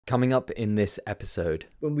Coming up in this episode.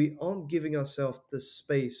 When we aren't giving ourselves the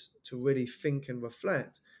space to really think and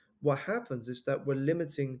reflect, what happens is that we're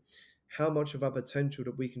limiting how much of our potential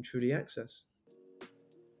that we can truly access.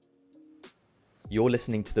 You're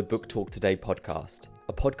listening to the Book Talk Today podcast,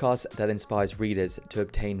 a podcast that inspires readers to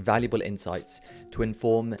obtain valuable insights to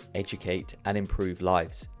inform, educate, and improve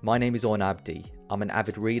lives. My name is Abdi. I'm an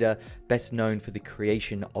avid reader, best known for the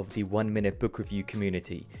creation of the 1 Minute Book Review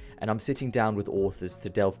community, and I'm sitting down with authors to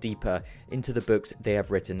delve deeper into the books they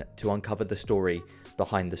have written to uncover the story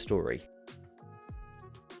behind the story.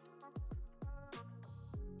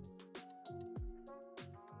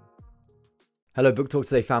 Hello Book Talk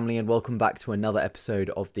Today family, and welcome back to another episode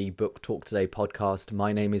of the Book Talk Today podcast.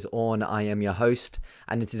 My name is Orn, I am your host,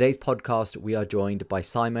 and in today's podcast we are joined by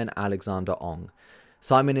Simon Alexander Ong.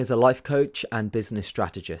 Simon is a life coach and business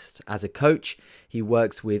strategist. As a coach, he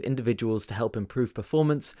works with individuals to help improve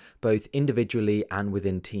performance, both individually and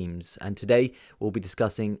within teams. And today we'll be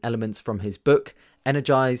discussing elements from his book,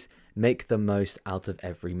 Energize, Make the Most Out of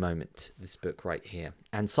Every Moment, this book right here.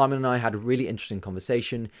 And Simon and I had a really interesting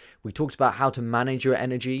conversation. We talked about how to manage your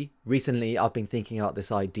energy. Recently, I've been thinking about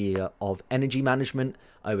this idea of energy management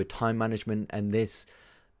over time management, and this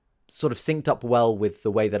sort of synced up well with the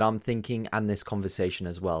way that I'm thinking and this conversation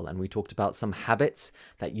as well. And we talked about some habits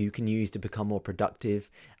that you can use to become more productive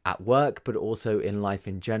at work, but also in life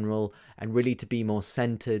in general, and really to be more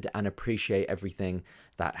centered and appreciate everything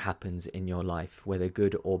that happens in your life, whether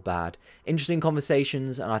good or bad. Interesting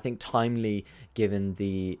conversations, and I think timely given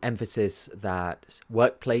the emphasis that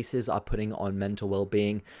workplaces are putting on mental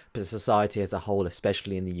well-being, but society as a whole,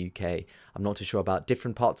 especially in the UK. I'm not too sure about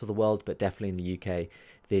different parts of the world, but definitely in the UK,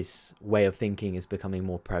 this way of thinking is becoming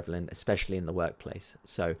more prevalent, especially in the workplace.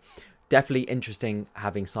 So definitely interesting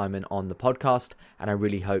having Simon on the podcast, and I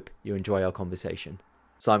really hope you enjoy our conversation.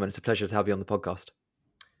 Simon, it's a pleasure to have you on the podcast.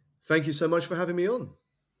 Thank you so much for having me on.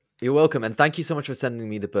 You're welcome. And thank you so much for sending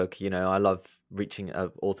me the book. You know, I love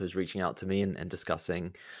authors reaching out to me and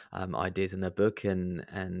discussing ideas in their book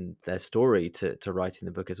and their story to writing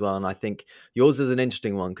the book as well. And I think yours is an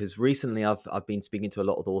interesting one because recently I've been speaking to a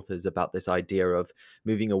lot of authors about this idea of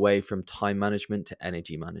moving away from time management to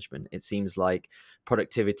energy management. It seems like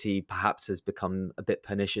productivity perhaps has become a bit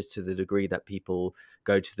pernicious to the degree that people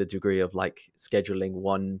go to the degree of like scheduling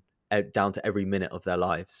one down to every minute of their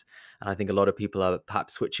lives. And I think a lot of people are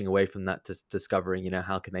perhaps switching away from that to discovering, you know,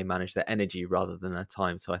 how can they manage their energy rather than their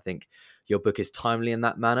time. So I think your book is timely in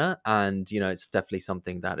that manner. And, you know, it's definitely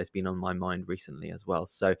something that has been on my mind recently as well.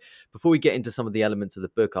 So before we get into some of the elements of the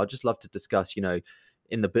book, I'd just love to discuss, you know,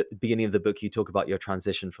 in the beginning of the book, you talk about your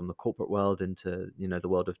transition from the corporate world into, you know, the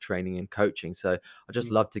world of training and coaching. So I'd just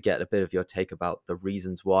love to get a bit of your take about the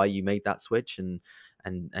reasons why you made that switch and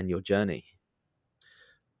your journey.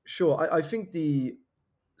 Sure. I think the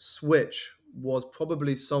switch was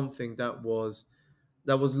probably something that was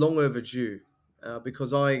long overdue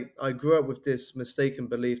because I grew up with this mistaken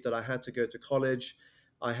belief that I had to go to college,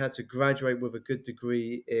 I had to graduate with a good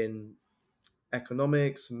degree in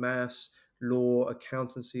economics, maths, law,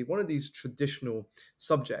 accountancy, one of these traditional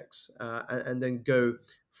subjects, and then go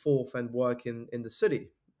forth and work in the city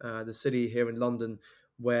here in London,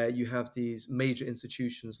 where you have these major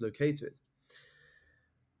institutions located.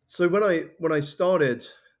 So when I started,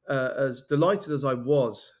 as delighted as I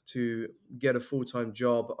was to get a full-time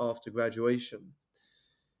job after graduation,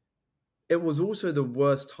 it was also the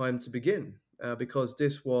worst time to begin because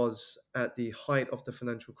this was at the height of the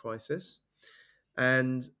financial crisis,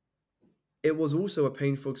 and it was also a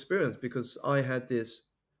painful experience because I had this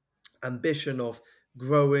ambition of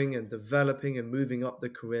growing and developing and moving up the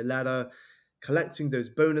career ladder, collecting those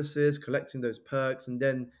bonuses, collecting those perks, and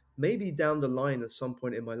then maybe down the line at some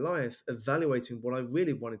point in my life, evaluating what I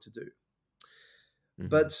really wanted to do. Mm-hmm.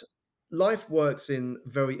 But life works in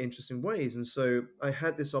very interesting ways. And so I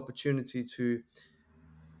had this opportunity to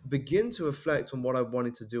begin to reflect on what I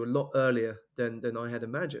wanted to do a lot earlier than I had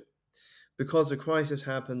imagined. Because the crisis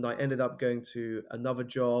happened, I ended up going to another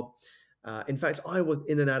job. In fact, I was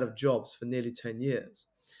in and out of jobs for nearly 10 years.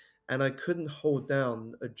 And I couldn't hold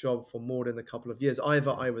down a job for more than a couple of years.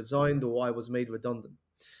 Either I resigned or I was made redundant.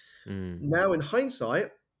 Now, in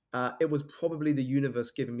hindsight, it was probably the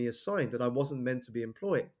universe giving me a sign that I wasn't meant to be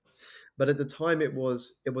employed. But at the time, it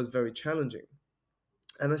was very challenging.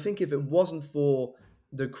 And I think if it wasn't for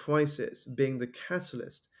the crisis being the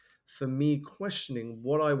catalyst for me questioning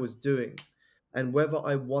what I was doing and whether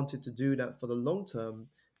I wanted to do that for the long term,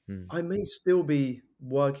 I may still be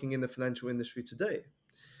working in the financial industry today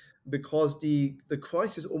because the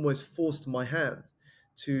crisis almost forced my hand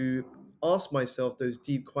to ask myself those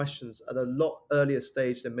deep questions at a lot earlier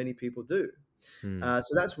stage than many people do. Mm.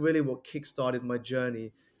 So that's really what kickstarted my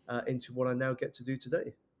journey into what I now get to do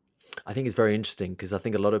today. I think it's very interesting because I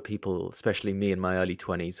think a lot of people, especially me in my early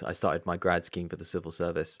 20s, I started my grad scheme for the civil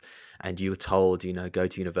service, and you were told, go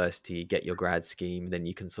to university, get your grad scheme, then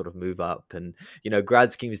you can sort of move up. And,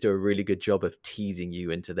 grad schemes do a really good job of teasing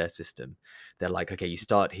you into their system. They're like, okay, you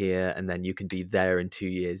start here and then you can be there in 2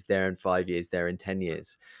 years, there in 5 years, there in 10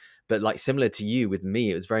 years. But like similar to you with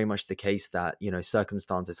me, it was very much the case that,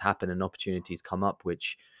 circumstances happen and opportunities come up,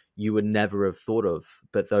 which you would never have thought of.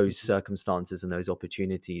 But those Mhm. circumstances and those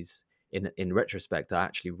opportunities in retrospect are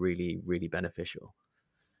actually really, really beneficial.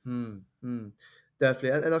 Mm, mm.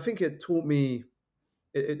 Definitely, and I think it taught me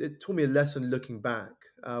a lesson looking back,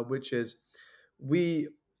 which is we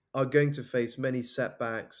are going to face many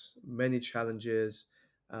setbacks, many challenges,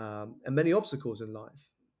 and many obstacles in life.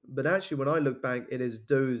 But actually, when I look back, it is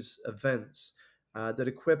those events that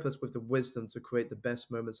equip us with the wisdom to create the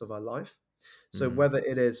best moments of our life. So Mm, whether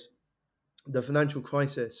it is the financial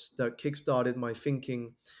crisis that kickstarted my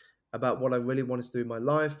thinking about what I really wanted to do in my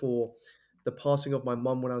life, or the passing of my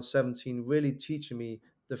mum when I was 17, really teaching me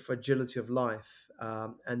the fragility of life,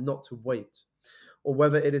 and not to wait. Or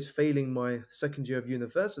whether it is failing my second year of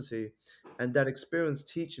university and that experience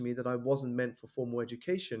teaching me that I wasn't meant for formal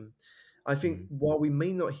education. I think mm, while we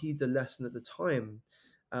may not heed the lesson at the time,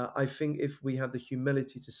 I think if we have the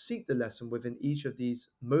humility to seek the lesson within each of these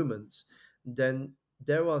moments, then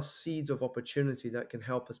there are seeds of opportunity that can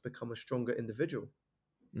help us become a stronger individual.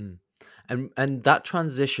 mm. And that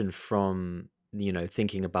transition from,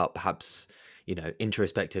 thinking about perhaps,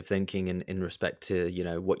 introspective thinking in respect to,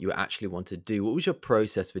 what you actually want to do. What was your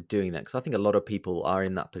process for doing that? Because I think a lot of people are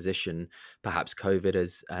in that position. Perhaps COVID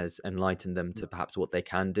has enlightened them to perhaps what they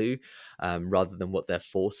can do, rather than what they're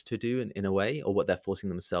forced to do in a way, or what they're forcing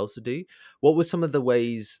themselves to do. What were some of the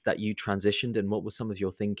ways that you transitioned, and what was some of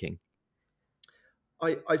your thinking?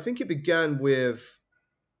 I think it began with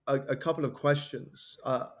a couple of questions,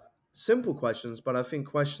 simple questions, but I think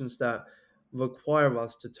questions that require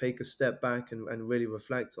us to take a step back and really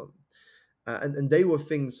reflect on. And they were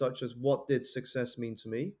things such as, what did success mean to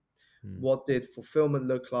me? Mm, What did fulfillment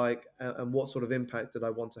look like? And what sort of impact did I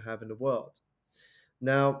want to have in the world?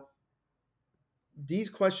 Now, these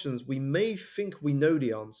questions, we may think we know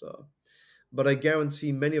the answer, but I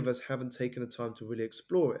guarantee many of us haven't taken the time to really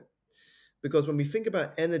explore it. Because when we think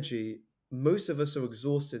about energy, most of us are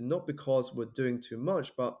exhausted not because we're doing too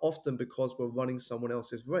much, but often because we're running someone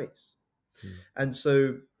else's race. mm, And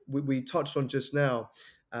so we touched on just now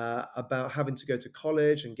about having to go to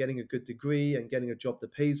college and getting a good degree and getting a job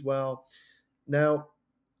that pays well. Now,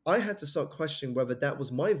 I had to start questioning whether that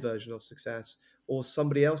was my version of success or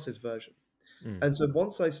somebody else's version. mm, And so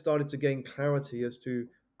once I started to gain clarity as to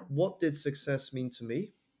what did success mean to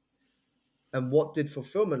me, and what did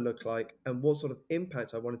fulfillment look like, and what sort of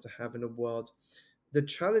impact I wanted to have in the world, the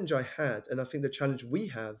challenge I had, and I think the challenge we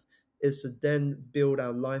have, is to then build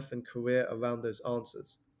our life and career around those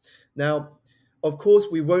answers. Now, of course,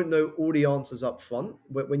 we won't know all the answers up front.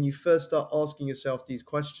 When you first start asking yourself these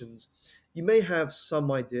questions, you may have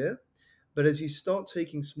some idea, but as you start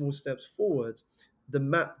taking small steps forward, the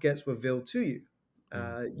map gets revealed to you.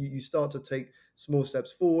 mm, You start to take small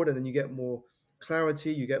steps forward, and then you get more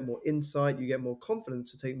clarity, you get more insight, you get more confidence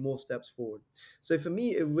to take more steps forward. So for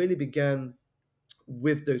me, it really began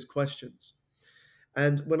with those questions.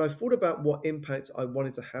 And when I thought about what impact I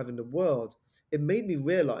wanted to have in the world, it made me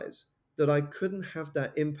realize that I couldn't have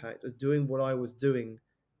that impact of doing what I was doing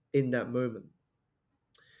in that moment.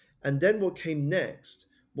 And then what came next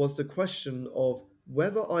was the question of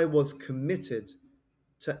whether I was committed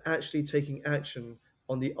to actually taking action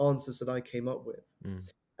on the answers that I came up with. mm,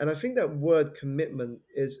 And I think that word commitment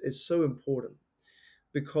is so important,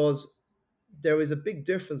 because there is a big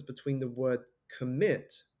difference between the word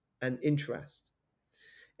commit and interest.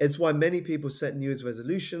 It's why many people set New Year's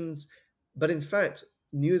resolutions, but in fact,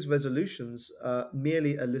 New Year's resolutions are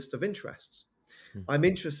merely a list of interests. mm, I'm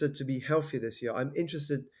interested to be healthier this year. I'm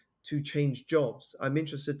interested to change jobs. I'm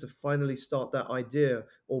interested to finally start that idea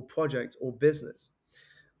or project or business.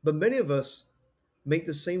 But many of us make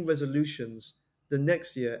the same resolutions the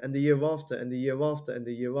next year and the year after and the year after and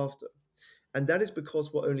the year after. And that is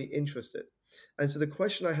because we're only interested. And so the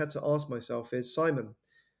question I had to ask myself is, Simon,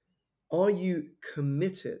 are you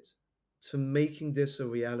committed to making this a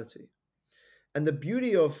reality? And the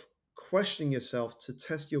beauty of questioning yourself to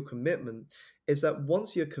test your commitment is that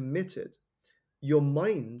once you're committed, your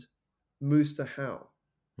mind moves to how.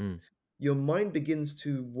 mm, Your mind begins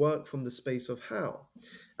to work from the space of how.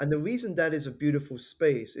 And the reason that is a beautiful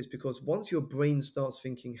space is because once your brain starts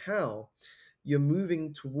thinking how, you're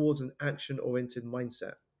moving towards an action oriented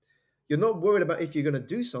mindset. You're not worried about if you're going to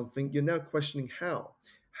do something. You're now questioning how.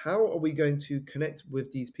 How are we going to connect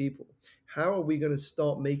with these people? How are we going to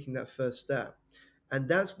start making that first step? And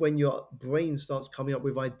that's when your brain starts coming up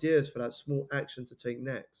with ideas for that small action to take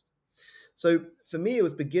next. So for me, it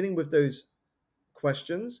was beginning with those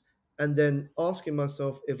questions and then asking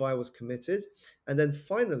myself if I was committed. And then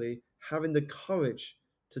finally, having the courage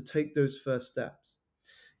to take those first steps.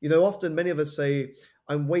 Often many of us say,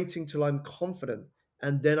 I'm waiting till I'm confident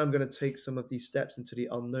and then I'm going to take some of these steps into the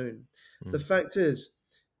unknown. The Mm, fact is,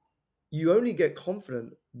 you only get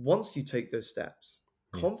confident once you take those steps.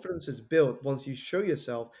 yeah. Confidence is built once you show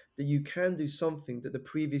yourself that you can do something that the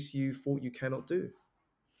previous you thought you cannot do.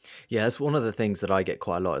 Yeah, that's one of the things that I get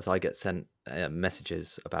quite a lot is I get sent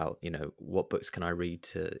messages about, what books can I read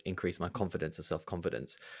to increase my confidence or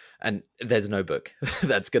self-confidence? And there's no book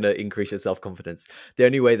that's going to increase your self-confidence. The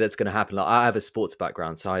only way that's going to happen, like I have a sports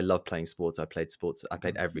background, so I love playing sports. I played sports. I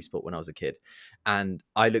played every sport when I was a kid. And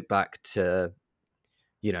I look back to,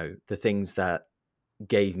 the things that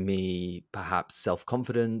gave me perhaps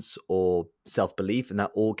self-confidence or self-belief, and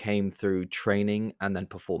that all came through training and then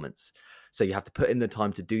performance. So you have to put in the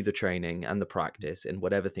time to do the training and the practice in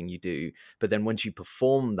whatever thing you do, but then once you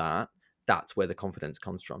perform that, that's where the confidence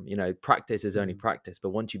comes from. Practice is only Mhm. practice,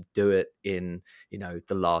 but once you do it in the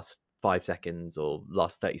last 5 seconds or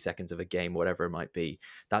last 30 seconds of a game, whatever it might be,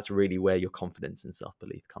 that's really where your confidence and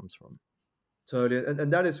self-belief comes from. Totally.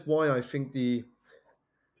 And that is why I think the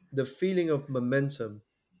feeling of momentum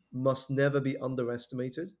must never be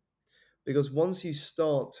underestimated. Because once you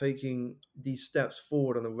start taking these steps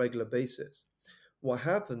forward on a regular basis, what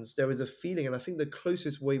happens, there is a feeling, and I think the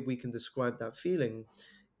closest way we can describe that feeling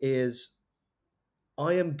is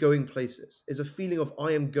I am going places. Is a feeling of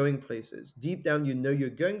I am going places. Deep down, you know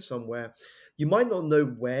you're going somewhere. You might not know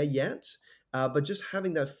where yet, but just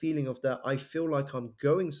having that feeling of that, I feel like I'm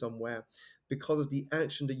going somewhere because of the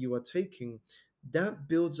action that you are taking, that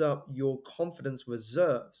builds up your confidence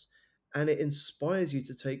reserves and it inspires you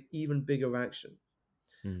to take even bigger action.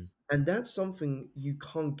 Mm. And that's something you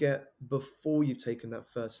can't get before you've taken that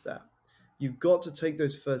first step. You've got to take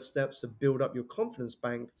those first steps to build up your confidence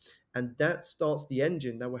bank, and that starts the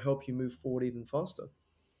engine that will help you move forward even faster.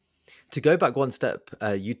 To go back one step,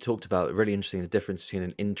 you talked about really interesting the difference between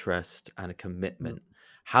an interest and a Mm. commitment.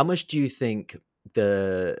 How much do you think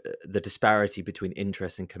the disparity between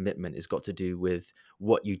interest and commitment has got to do with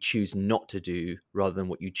what you choose not to do rather than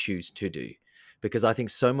what you choose to do? Because I think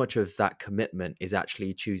so much of that commitment is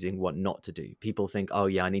actually choosing what not to do. People think, oh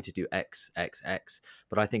yeah, I need to do X, X, X.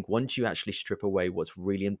 But I think once you actually strip away what's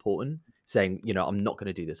really important, saying, I'm not going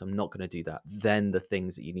to do this, I'm not going to do that, then the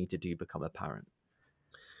things that you need to do become apparent.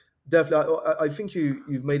 Definitely, I think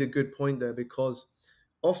you've made a good point there because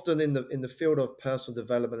often in the field of personal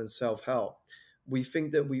development and self help, we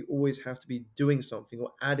think that we always have to be doing something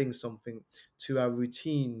or adding something to our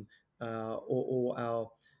routine or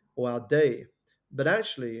our day, but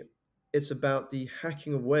actually, it's about the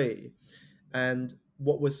hacking away and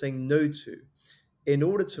what we're saying no to in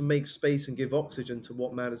order to make space and give oxygen to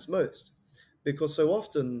what matters most. Because so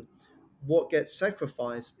often, what gets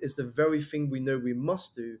sacrificed is the very thing we know we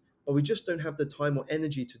must do, but we just don't have the time or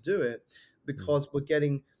energy to do it Mm, because we're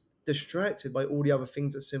getting distracted by all the other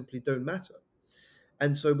things that simply don't matter.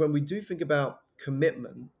 And so when we do think about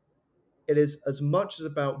commitment, it is as much as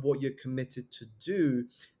about what you're committed to do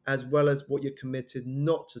as well as what you're committed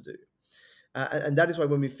not to do. And that is why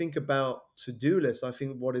when we think about to-do lists, I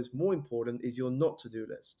think what is more important is your not to-do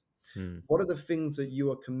list. mm. What are the things that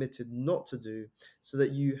you are committed not to do so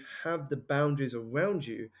that you have the boundaries around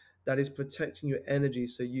you that is protecting your energy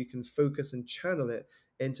so you can focus and channel it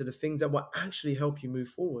into the things that will actually help you move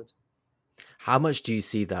forward? How much do you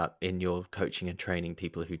see that in your coaching and training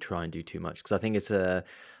people who try and do too much? Because I think it's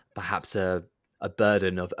perhaps a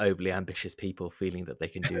burden of overly ambitious people feeling that they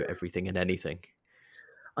can do everything and anything.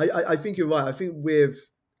 I think you're right. I think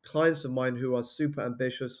with clients of mine who are super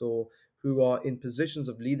ambitious or who are in positions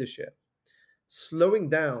of leadership, slowing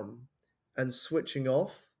down and switching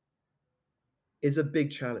off is a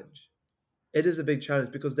big challenge. It is a big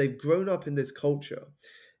challenge because they've grown up in this culture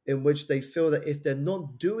in which they feel that if they're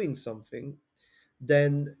not doing something,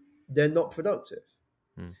 then they're not productive.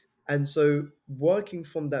 Mm, And so working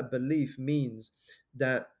from that belief means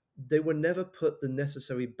that they will never put the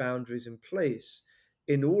necessary boundaries in place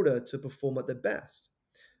in order to perform at their best.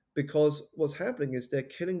 Because what's happening is they're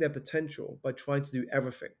killing their potential by trying to do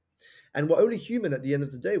everything. And we're only human at the end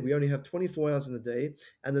of the day. We only have 24 hours in a day,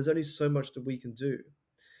 and there's only so much that we can do.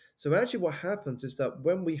 So actually what happens is that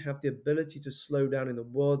when we have the ability to slow down in a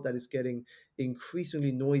world that is getting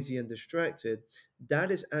increasingly noisy and distracted,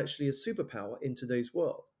 that is actually a superpower in today's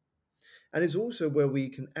world. And it's also where we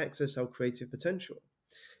can access our creative potential.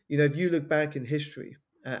 If you look back in history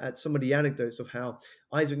at some of the anecdotes of how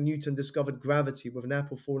Isaac Newton discovered gravity with an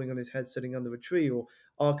apple falling on his head sitting under a tree, or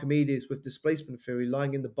Archimedes with displacement theory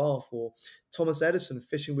lying in the bath, or Thomas Edison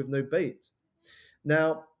fishing with no bait.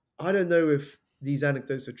 Now, I don't know if these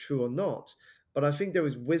anecdotes are true or not, but I think there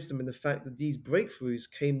is wisdom in the fact that these breakthroughs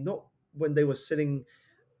came not when they were sitting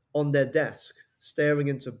on their desk, staring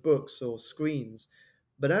into books or screens,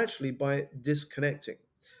 but actually by disconnecting,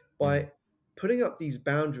 Mm. by putting up these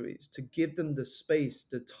boundaries to give them the space,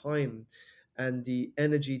 the time, and the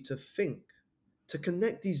energy to think, to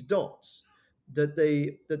connect these dots that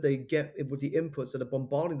they get with the inputs that are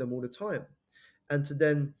bombarding them all the time, and to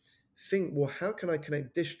then think, well, how can I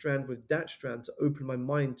connect this strand with that strand to open my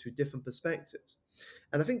mind to different perspectives?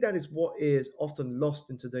 And I think that is what is often lost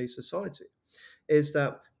in today's society, is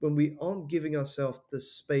that when we aren't giving ourselves the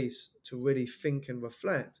space to really think and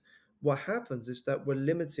reflect, what happens is that we're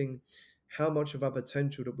limiting how much of our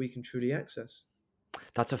potential that we can truly access.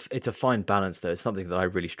 It's a fine balance though. It's something that I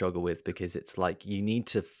really struggle with because it's like you need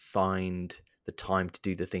to find the time to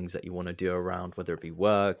do the things that you want to do around, whether it be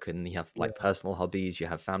work and you have Yeah. like personal hobbies, you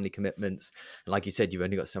have family commitments. And like you said, you've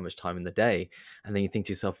only got so much time in the day. And then you think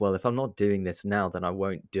to yourself, well, if I'm not doing this now, then I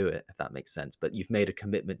won't do it, if that makes sense. But you've made a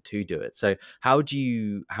commitment to do it. So how would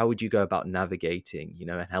you go about navigating,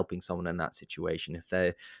 and helping someone in that situation if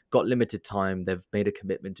they've got limited time, they've made a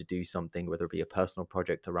commitment to do something, whether it be a personal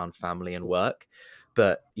project around family and work,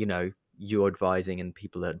 but you're advising and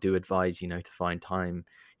people that do advise to find time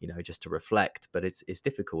just to reflect, but it's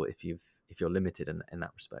difficult if you're limited in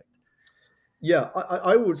that respect. Yeah,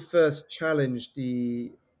 I would first challenge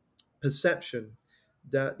the perception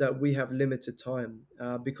that we have limited time,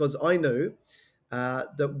 because I know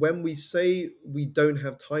that when we say we don't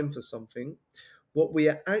have time for something, what we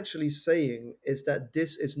are actually saying is that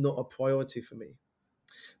this is not a priority for me.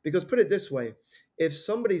 Because put it this way, if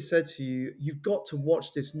somebody said to you, you've got to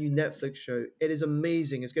watch this new Netflix show, it is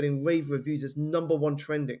amazing, it's getting rave reviews, it's number one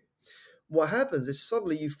trending. What happens is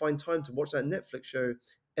suddenly you find time to watch that Netflix show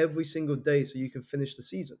every single day so you can finish the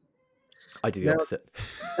season. I do the Now, opposite.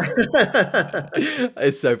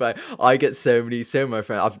 It's so bad. I get so many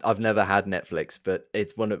friends. I've never had Netflix, but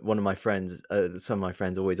it's one of my friends. Some of my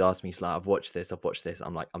friends always ask me, like, I've watched this.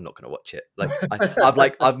 I'm like, I'm not going to watch it. Like,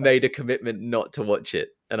 I've made a commitment not to watch it,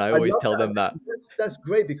 and I I always love tell that. them that. That's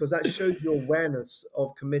great because that shows your awareness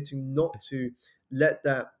of committing not to let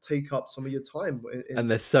that take up some of your time. And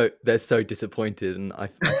they're so disappointed, and I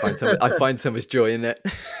find so much joy in it.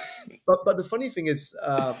 But the funny thing is,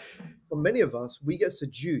 for many of us, we get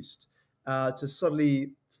seduced to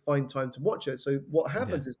suddenly find time to watch it. So what Yeah.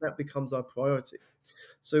 happens is that becomes our priority.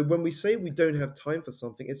 So when we say we don't have time for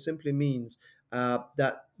something, it simply means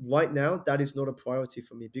that right now that is not a priority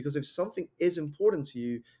for me. Because if something is important to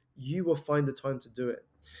you, you will find the time to do it.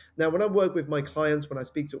 Now, when I work with my clients, when I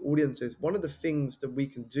speak to audiences, one of the things that we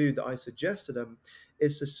can do that I suggest to them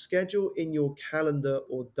is to schedule in your calendar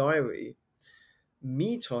or diary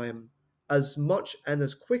me time as much and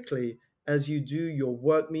as quickly as you do your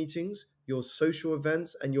work meetings, your social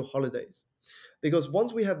events, and your holidays. Because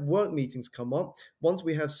once we have work meetings come up, once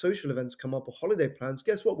we have social events come up or holiday plans,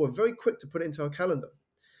 guess what? We're very quick to put it into our calendar.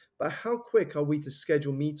 But how quick are we to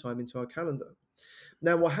schedule me time into our calendar?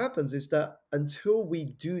 Now, what happens is that until we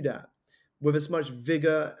do that with as much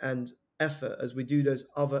vigor and effort as we do those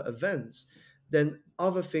other events, then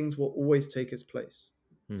other things will always take its place.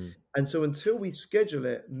 Hmm. And so until we schedule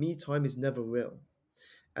it, me time is never real.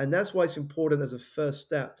 And that's why it's important as a first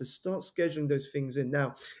step to start scheduling those things in.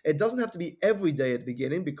 Now, it doesn't have to be every day at the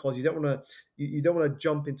beginning because you don't want to you don't want to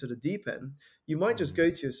jump into the deep end. You might just Hmm. go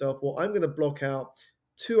to yourself, well, I'm going to block out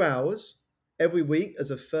 2 hours every week as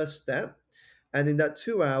a first step. And in that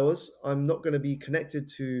 2 hours, I'm not going to be connected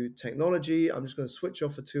to technology. I'm just going to switch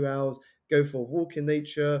off for 2 hours, go for a walk in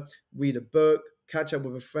nature, read a book, catch up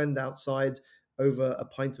with a friend outside over a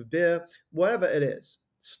pint of beer, whatever it is.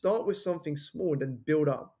 Start with something small and then build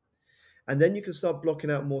up. And then you can start blocking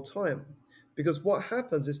out more time. Because what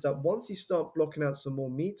happens is that once you start blocking out some more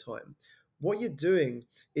me time, what you're doing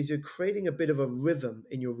is you're creating a bit of a rhythm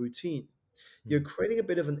in your routine. You're Hmm. creating a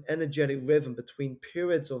bit of an energetic rhythm between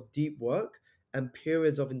periods of deep work and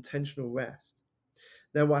periods of intentional rest.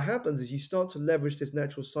 Now, what happens is you start to leverage this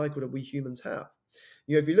natural cycle that we humans have.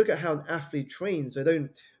 If you look at how an athlete trains, they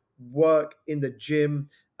don't work in the gym,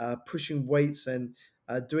 pushing weights and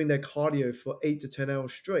doing their cardio for 8 to 10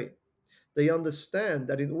 hours straight. They understand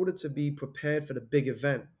that in order to be prepared for the big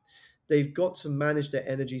event, they've got to manage their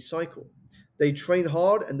energy cycle. They train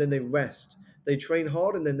hard and then they rest. They train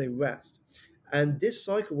hard and then they rest. And this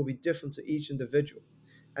cycle will be different to each individual.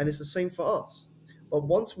 And it's the same for us. But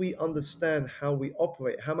once we understand how we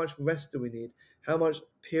operate, how much rest do we need, how much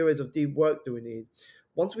periods of deep work do we need,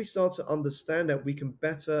 once we start to understand that, we can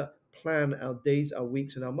better plan our days, our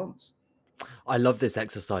weeks, and our months. I love this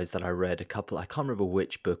exercise that I read a couple. I can't remember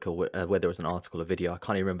which book or whether it was an article or video. I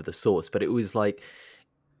can't even remember the source, but it was like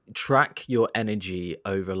track your energy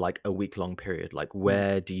over like a week long period. Like, Mm,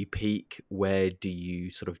 where do you peak? Where do you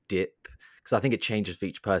sort of dip? Because I think it changes for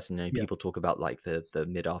each person. You know, yeah. people talk about like the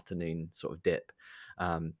mid afternoon sort of dip.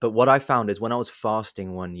 But what I found is when I was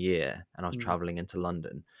fasting one year and I was Mm, traveling into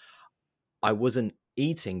London, I wasn't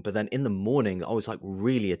eating, but then in the morning I was like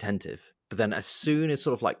really attentive. But then as soon as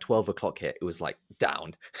sort of like 12 o'clock hit, it was like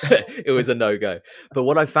down. It was a no-go. But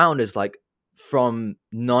what I found is like from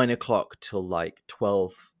 9 o'clock till like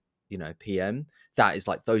 12, PM, that is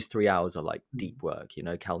like those 3 hours are like mm, deep work.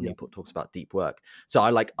 Cal yeah. Newport talks about deep work. So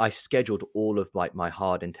I scheduled all of like my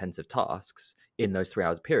hard intensive tasks in those 3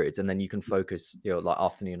 hours periods. And then you can focus, like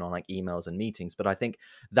afternoon on like emails and meetings. But I think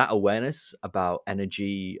that awareness about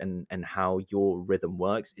energy and how your rhythm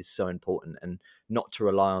works is so important, and not to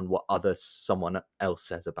rely on what someone else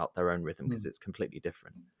says about their own rhythm, because Mm. it's completely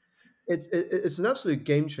different. It's an absolute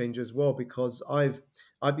game changer as well, because I've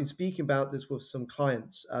been speaking about this with some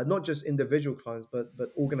clients, not just individual clients, but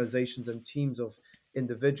organizations and teams of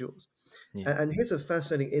individuals. Yeah. And here's a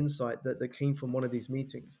fascinating insight that came from one of these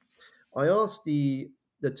meetings. I asked the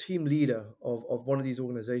team leader of one of these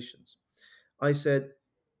organizations. I said,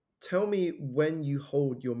 "Tell me when you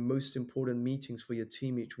hold your most important meetings for your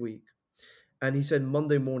team each week." And he said,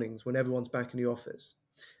 "Monday mornings when everyone's back in the office."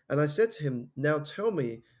 And I said to him, "Now tell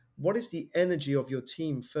me, what is the energy of your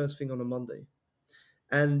team first thing on a Monday?"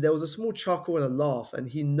 And there was a small chuckle and a laugh, and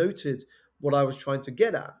he noted what I was trying to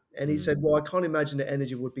get at. And he Mm. said, "Well, I can't imagine the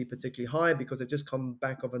energy would be particularly high because they've just come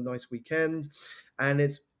back of a nice weekend, and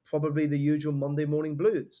it's probably the usual Monday morning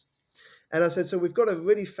blues." And I said, "So we've got a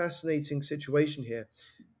really fascinating situation here.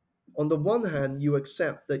 On the one hand, you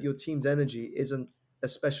accept that your team's energy isn't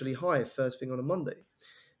especially high first thing on a Monday,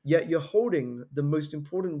 yet you're holding the most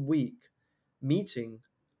important week meeting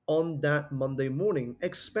on that Monday morning,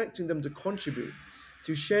 expecting them to contribute,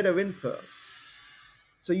 to share their input."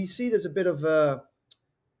 So you see, there's a bit of a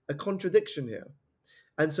contradiction here.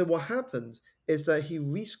 And so what happened is that he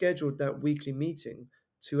rescheduled that weekly meeting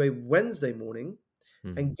to a Wednesday morning.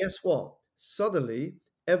 Mm. And guess what? Suddenly,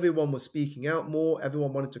 everyone was speaking out more.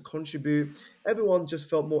 Everyone wanted to contribute. Everyone just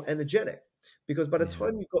felt more energetic, because by the Yeah.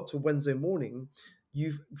 time you got to Wednesday morning,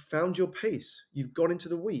 you've found your pace. You've got into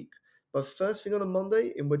the week. But first thing on a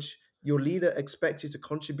Monday, in which your leader expects you to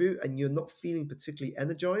contribute and you're not feeling particularly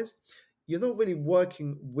energized, you're not really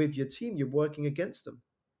working with your team. You're working against them.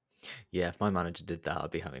 Yeah, if my manager did that,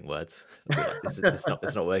 I'd be having words. I'd be like,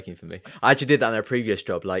 it's not working for me. I actually did that in a previous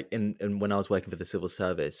job. Like in when I was working for the civil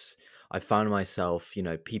service, I found myself,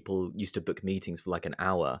 people used to book meetings for like an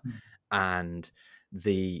hour, Mm. and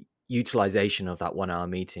the utilization of that 1 hour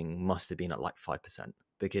meeting must have been at like 5%,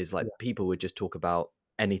 because like Yeah. people would just talk about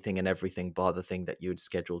anything and everything bar the thing that you had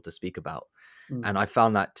scheduled to speak about. And Mm. I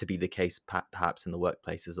found that to be the case perhaps in the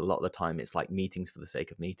workplaces. A lot of the time it's like meetings for the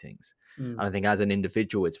sake of meetings. And I Mm. think as an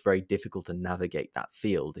individual, it's very difficult to navigate that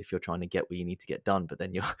field if you're trying to get what you need to get done. But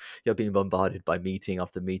then you're you're being bombarded by meeting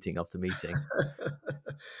after meeting after meeting.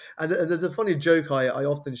 And there's a funny joke I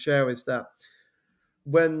often share, is that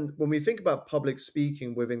when we think about public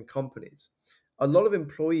speaking within companies, a lot of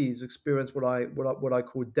employees experience what I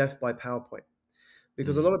call death by PowerPoint,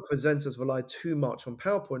 because a Mm, lot of presenters rely too much on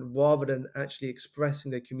PowerPoint rather than actually expressing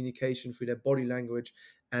their communication through their body language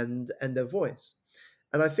and their voice.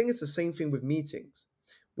 And I think it's the same thing with meetings.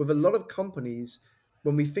 With a lot of companies,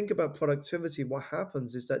 when we think about productivity, what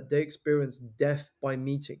happens is that they experience death by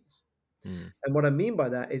meetings. mm. And what I mean by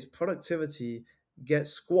that is productivity gets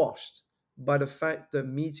squashed by the fact that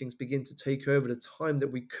meetings begin to take over the time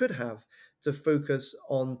that we could have to focus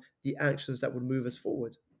on the actions that would move us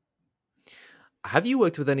forward. Have you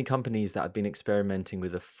worked with any companies that have been experimenting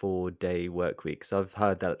with a 4-day work week? So I've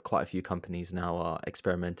heard that quite a few companies now are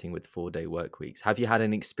experimenting with 4-day work weeks. Have you had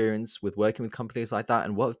any experience with working with companies like that?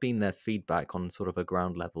 And what have been their feedback on sort of a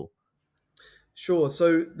ground level? Sure.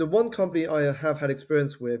 So the one company I have had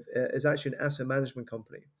experience with is actually an asset management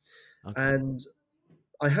company. Okay. And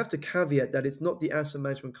I have to caveat that it's not the asset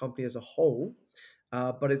management company as a whole,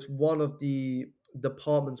 but it's one of the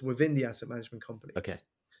departments within the asset management company. Okay.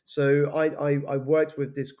 So I worked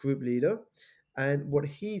with this group leader, and what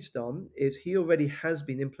he's done is he already has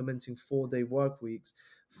been implementing 4-day work weeks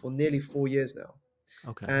for nearly 4 years now.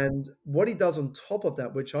 Okay. And what he does on top of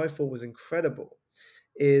that, which I thought was incredible,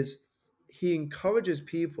 is he encourages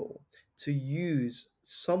people to use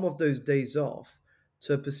some of those days off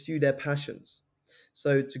to pursue their passions.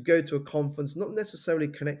 So to go to a conference, not necessarily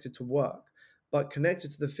connected to work, but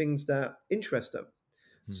connected to the things that interest them.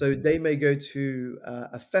 Mm. So they may go to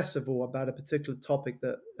a festival about a particular topic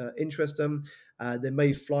that interests them. They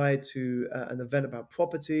may fly to an event about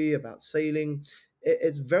property, about sailing.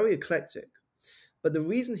 It's very eclectic. But the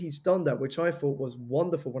reason he's done that, which I thought was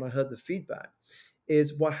wonderful when I heard the feedback,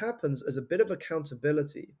 is what happens as a bit of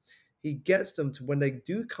accountability. He gets them to, when they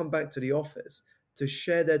do come back to the office, to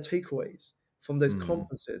share their takeaways from those Mm.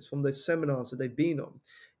 conferences, from those seminars that they've been on,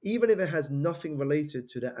 even if it has nothing related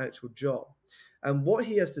to their actual job. And what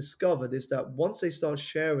he has discovered is that once they start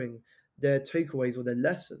sharing their takeaways or their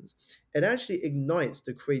lessons, it actually ignites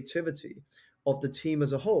the creativity of the team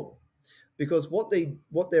as a whole, because what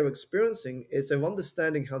they're experiencing is they're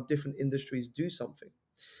understanding how different industries do something,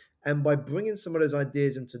 and by bringing some of those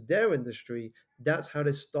ideas into their industry, that's how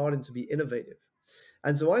they're starting to be innovative.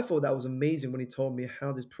 And so I thought that was amazing when he told me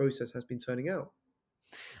how this process has been turning out.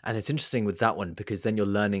 And it's interesting with that one because then you're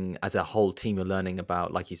learning as a whole team, you're learning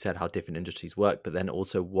about, like you said, how different industries work, but then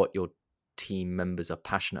also what your team members are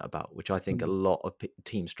passionate about, which I think a Mm, lot of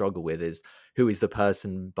teams struggle with is who is the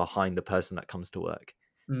person behind the person that comes to work.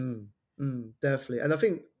 mm, definitely. And I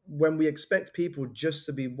think when we expect people just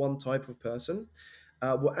to be one type of person,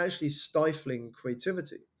 we're actually stifling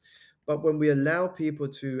creativity. But when we allow people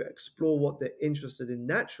to explore what they're interested in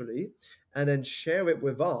naturally and then share it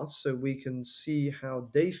with us so we can see how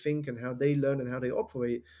they think and how they learn and how they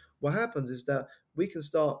operate, what happens is that we can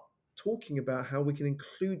start talking about how we can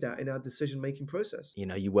include that in our decision making process. You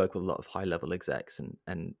know, you work with a lot of high level execs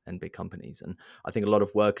and big companies, and I think a lot of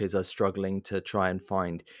workers are struggling to try and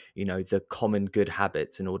find, you know, the common good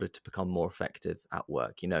habits in order to become more effective at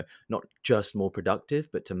work, you know, not just more productive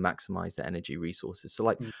but to maximize their energy resources. So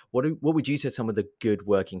like, what would you say some of the good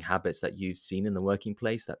working habits that you've seen in the working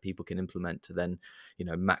place that people can implement to then, you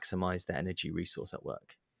know, maximize their energy resource at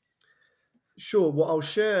work? Sure. Well, I'll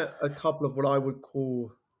share a couple of what I would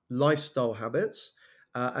call lifestyle habits,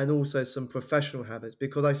 and also some professional habits,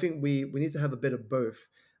 because I think we need to have a bit of both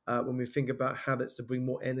when we think about habits to bring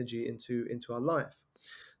more energy into our life.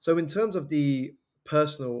 So, in terms of the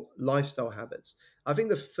personal lifestyle habits, I think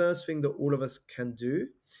the first thing that all of us can do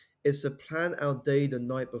is to plan our day the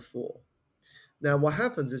night before. Now, what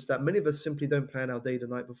happens is that many of us simply don't plan our day the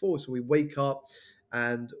night before. So we wake up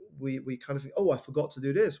and we kind of think, oh, I forgot to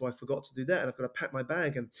do this, or I forgot to do that, and I've got to pack my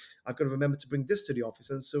bag, and I've got to remember to bring this to the office.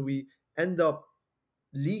 And so we end up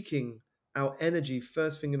leaking our energy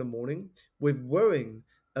first thing in the morning with worrying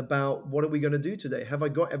about what are we going to do today? Have I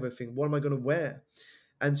got everything? What am I going to wear?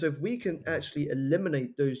 And so if we can actually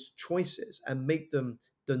eliminate those choices and make them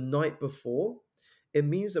the night before, it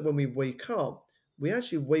means that when we wake up, we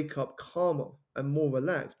actually wake up calmer and more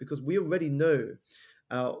relaxed, because we already know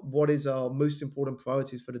what is our most important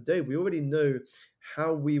priorities for the day. We already know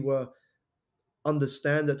how we were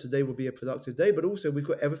understand that today will be a productive day, but also we've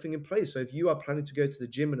got everything in place. So if you are planning to go to the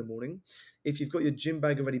gym in the morning, if you've got your gym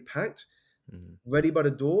bag already packed, Mhm. ready by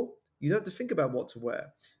the door, you don't have to think about what to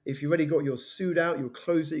wear. If you've already got your suit out, your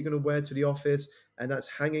clothes that you're going to wear to the office, and that's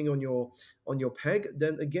hanging on your peg,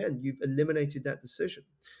 then again, you've eliminated that decision.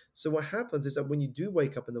 So what happens is that when you do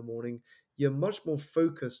wake up in the morning, you're much more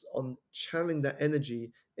focused on channeling that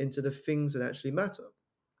energy into the things that actually matter.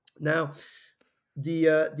 Now, the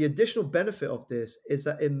additional benefit of this is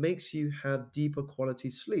that it makes you have deeper quality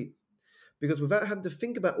sleep, because without having to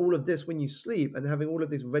think about all of this when you sleep and having all of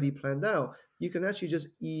this ready planned out, you can actually just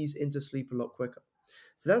ease into sleep a lot quicker.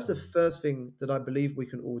 So that's the Mm. first thing that I believe we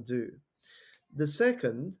can all do. The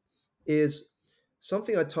second is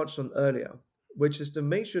something I touched on earlier, which is to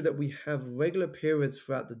make sure that we have regular periods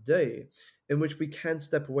throughout the day in which we can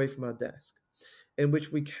step away from our desk, in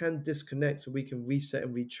which we can disconnect so we can reset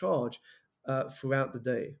and recharge throughout the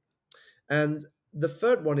day. And the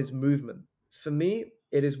third one is movement. For me,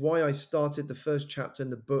 it is why I started the first chapter in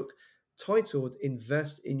the book titled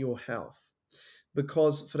Invest in Your Health.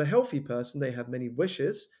 Because for the healthy person, they have many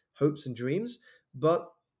wishes, hopes, and dreams,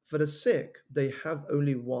 but for the sick, they have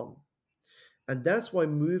only one. And that's why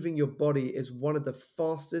moving your body is one of the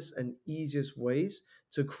fastest and easiest ways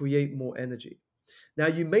to create more energy. Now,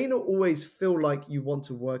 you may not always feel like you want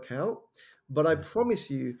to work out, but I Yeah. promise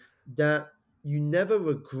you that you never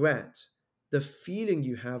regret the feeling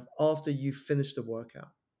you have after you finish the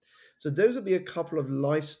workout. So, those would be a couple of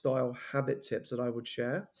lifestyle habit tips that I would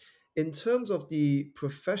share. In terms of the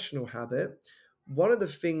professional habit, one of the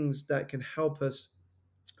things that can help us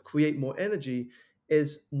create more energy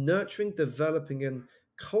is nurturing, developing, and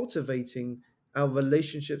cultivating our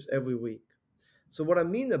relationships every week. So what I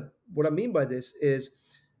mean by this is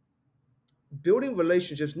building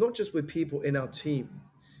relationships, not just with people in our team,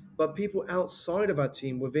 but people outside of our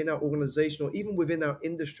team, within our organization, or even within our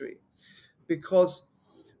industry. Because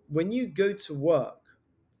when you go to work,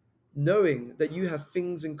 knowing that you have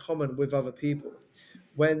things in common with other people,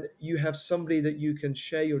 when you have somebody that you can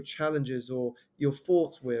share your challenges or your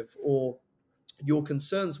thoughts with or your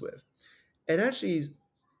concerns with, it actually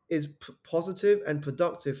is positive and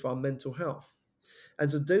productive for our mental health.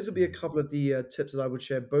 And so those would be a Mm. couple of the tips that I would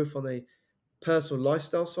share, both on a personal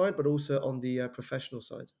lifestyle side, but also on the professional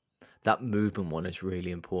side. That movement one is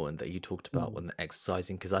really important that you talked about Mm, when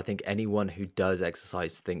exercising, because I think anyone who does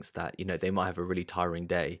exercise thinks that, they might have a really tiring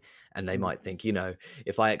day and they mm. might think,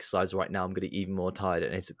 if I exercise right now, I'm going to be even more tired.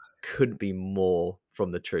 And it could be more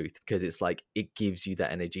from the truth, because it's like it gives you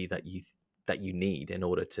that energy that you need in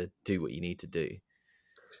order to do what you need to do.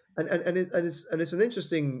 And it's an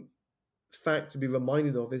interesting fact to be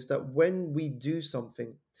reminded of, is that when we do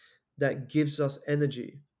something that gives us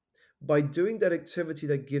energy, by doing that activity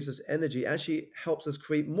that gives us energy, actually helps us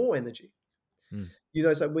create more energy. Mm,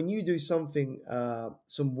 It's like when you do something,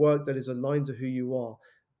 some work that is aligned to who you are,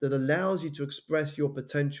 that allows you to express your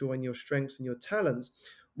potential and your strengths and your talents,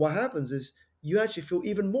 what happens is you actually feel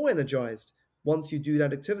even more energized once you do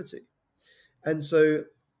that activity. And so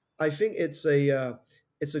I think it's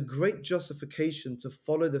a great justification to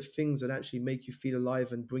follow the things that actually make you feel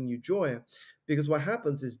alive and bring you joy, because what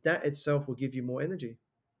happens is that itself will give you more energy.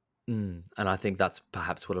 And I think that's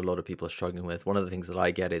perhaps what a lot of people are struggling with. One of the things that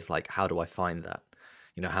I get is like, how do I find that?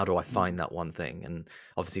 How do I Mm. find that one thing? And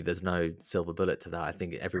obviously, there's no silver bullet to that. I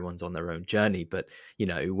think everyone's on their own journey. But,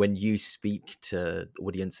 when you speak to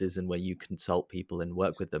audiences and when you consult people and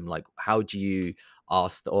work with them, like, how do you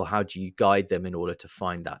ask or how do you guide them in order to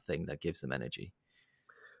find that thing that gives them energy?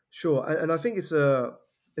 Sure, and I think it's a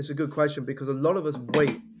good question, because a lot of us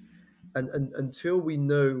wait and until we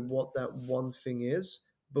know what that one thing is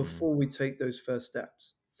Mm, before we take those first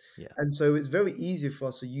steps. yeah. And so it's very easy for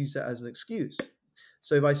us to use that as an excuse.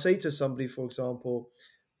 So if I say to somebody, for example,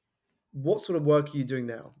 what sort of work are you doing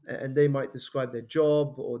now? And they might describe their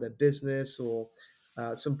job or their business or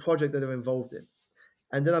some project that they're involved in.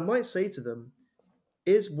 And then I might say to them,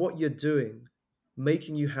 is what you're doing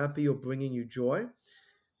making you happy or bringing you joy?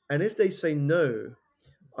 And if they say no,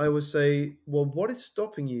 I would say, well, what is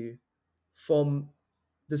stopping you from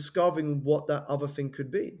discovering what that other thing could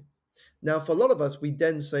be? Now, for a lot of us, we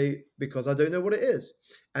then say, because I don't know what it is.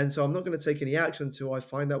 And so I'm not going to take any action until I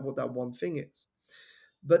find out what that one thing is.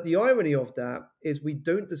 But the irony of that is we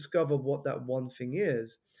don't discover what that one thing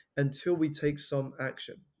is until we take some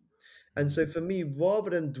action. And so Mm, for me, rather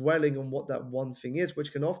than dwelling on what that one thing is,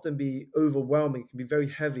 which can often be overwhelming, can be very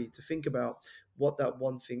heavy to think about what that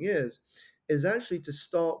one thing is actually to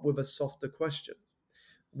start with a softer question,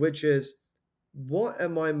 which is, what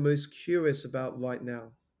am I most curious about right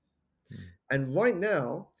now? mm, And right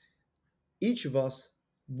now, each of us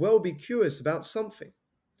will be curious about something.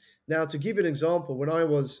 Now, to give you an example, when I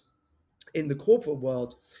was in the corporate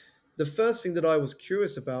world, the first thing that I was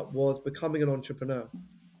curious about was becoming an entrepreneur.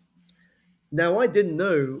 Now, I didn't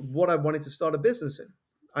know what I wanted to start a business in.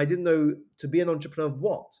 I didn't know to be an entrepreneur of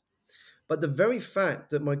what. But the very fact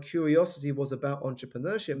that my curiosity was about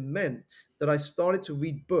entrepreneurship meant that I started to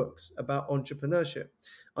read books about entrepreneurship.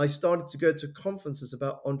 I started to go to conferences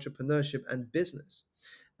about entrepreneurship and business.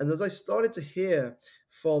 And as I started to hear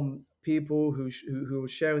from people who were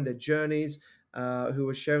sharing their journeys, who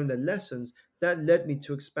were sharing their lessons, that led me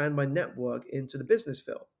to expand my network into the business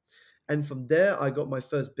field. And from there, I got my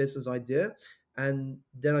first business idea. And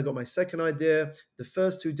then I got my second idea. The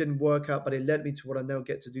first two didn't work out, but it led me to what I now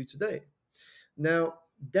get to do today. Now,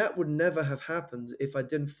 that would never have happened if I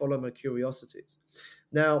didn't follow my curiosities.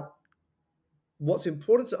 Now, what's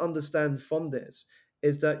important to understand from this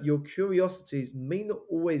is that your curiosities may not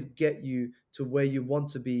always get you to where you want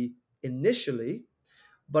to be initially,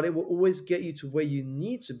 but it will always get you to where you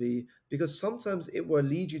need to be, because sometimes it will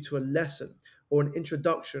lead you to a lesson or an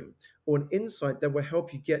introduction or an insight that will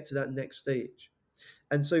help you get to that next stage.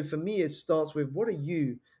 And so for me, it starts with, what are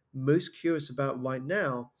you most curious about right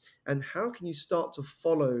now? And how can you start to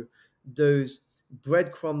follow those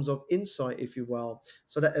breadcrumbs of insight, if you will,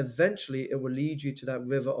 so that eventually it will lead you to that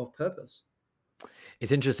river of purpose?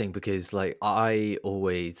 It's interesting because, like, I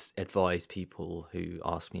always advise people who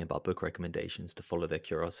ask me about book recommendations to follow their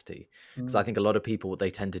curiosity. Because I Mm, think a lot of people, what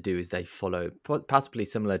they tend to do is they follow, possibly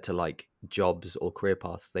similar to like jobs or career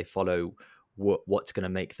paths, they follow what's going to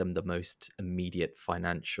make them the most immediate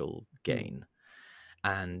financial mm, gain.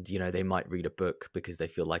 and they might read a book because they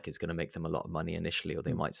feel like it's going to make them a lot of money initially, or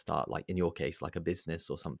they Mm, might start, like in your case, like a business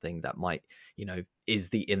or something that might is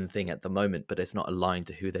the in thing at the moment, but it's not aligned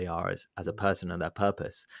to who they are as a mm, person and their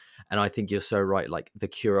purpose. And I think you're so right, like the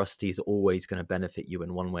curiosity is always going to benefit you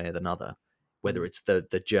in one way or another, whether mm. it's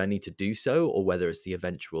the journey to do so or whether it's the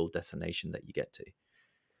eventual destination that you get to.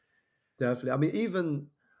 Definitely. I mean,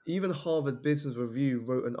 even Harvard Business Review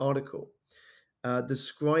wrote an article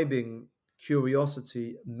describing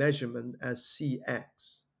curiosity measurement as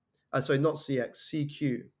CX. Sorry, not CX,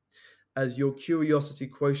 CQ, as your curiosity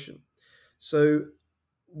quotient. So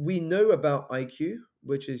we know about IQ,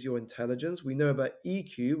 which is your intelligence. We know about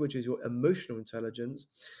EQ, which is your emotional intelligence.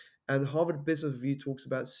 And Harvard Business Review talks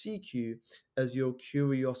about CQ as your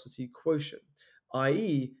curiosity quotient,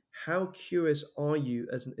 i.e., how curious are you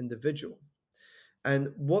as an individual?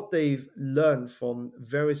 And what they've learned from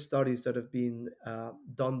various studies that have been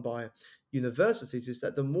done by universities is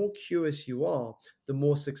that the more curious you are, the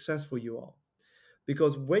more successful you are.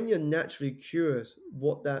 Because when you're naturally curious,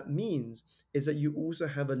 what that means is that you also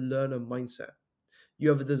have a learner mindset. You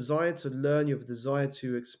have a desire to learn, you have a desire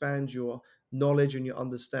to expand your knowledge and your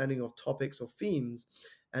understanding of topics or themes.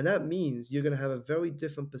 And that means you're going to have a very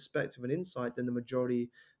different perspective and insight than the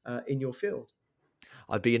majority in your field.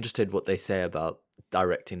 I'd be interested what they say about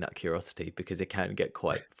directing that curiosity, because it can get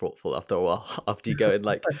quite thoughtful after a while. After you go in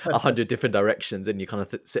like 100 different directions and you kind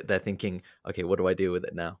of sit there thinking, okay, what do I do with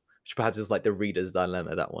it now? Which perhaps is like the reader's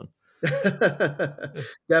dilemma, that one.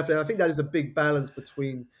 Definitely. I think that is a big balance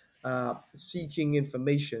between seeking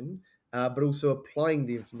information, but also applying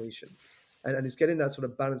the information. And it's getting that sort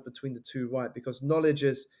of balance between the two right, because knowledge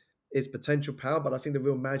is potential power, but I think the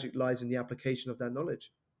real magic lies in the application of that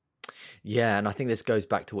knowledge. Yeah, and I think this goes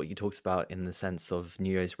back to what you talked about in the sense of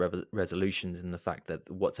New Year's resolutions, and the fact that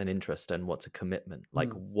what's an interest and what's a commitment.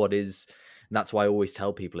 Like, Mm, what is, and that's why I always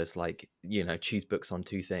tell people it's like, choose books on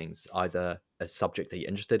two things, either a subject that you're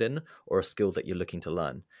interested in or a skill that you're looking to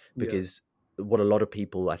learn. yeah. Because what a lot of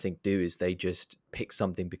people I think do is they just pick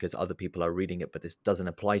something because other people are reading it, but this doesn't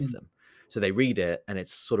apply to Mm, them. So they read it and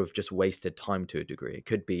it's sort of just wasted time to a degree. It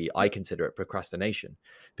could be, I yeah. consider it procrastination,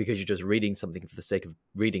 because you're just reading something for the sake of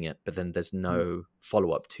reading it, but then there's Mm. no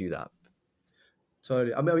follow up to that.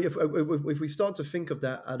 Totally. I mean, if we start to think of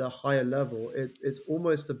that at a higher level, it's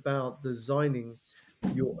almost about designing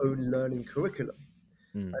your own learning curriculum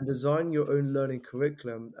Mm, and designing your own learning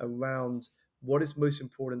curriculum around what is most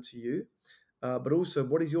important to you, but also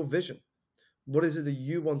what is your vision? What is it that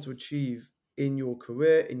you want to achieve in your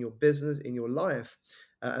career, in your business, in your life?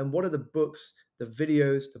 And what are the books, the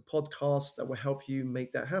videos, the podcasts that will help you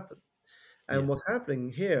make that happen? And yeah. what's happening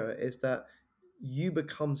here is that you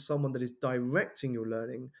become someone that is directing your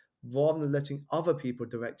learning rather than letting other people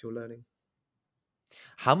direct your learning.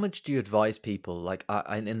 How much do you advise people? Like,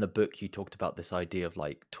 and in the book, you talked about this idea of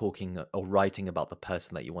like talking or writing about the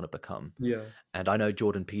person that you want to become. Yeah. And I know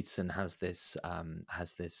Jordan Peterson has this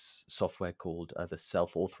software called the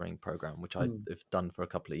self-authoring program, which I've Mm, done for a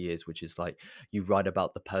couple of years, which is like you write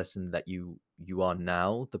about the person that you are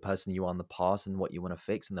now, the person you are in the past, and what you want to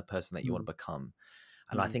fix, and the person that you want mm, to become.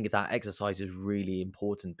 And I mm. think that exercise is really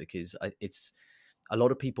important, because it's a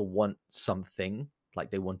lot of people want something,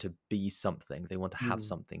 like they want to be something, they want to have Mm,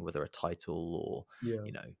 something, whether a title or yeah.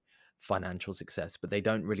 you know financial success, but they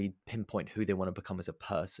don't really pinpoint who they want to become as a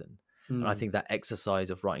person. And I Mm, think that exercise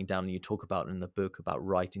of writing down, and you talk about in the book about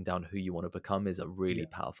writing down who you want to become, is a yeah. really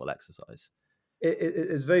powerful exercise.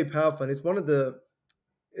 It's very powerful, and it's one of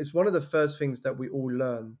the first things that we all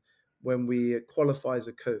learn when we qualify as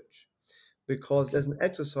a coach, because Okay. there's an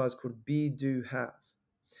exercise called be, do, have.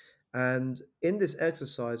 And in this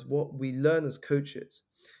exercise, what we learn as coaches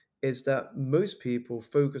is that most people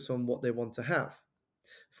focus on what they want to have.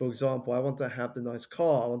 For example, I want to have the nice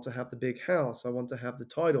car, I want to have the big house, I want to have the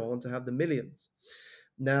title, I want to have the millions.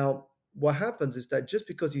 Now, what happens is that just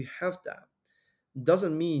because you have that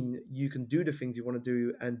doesn't mean you can do the things you want to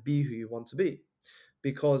do and be who you want to be.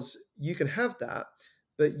 Because you can have that,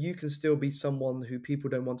 but you can still be someone who people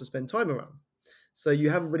don't want to spend time around. So you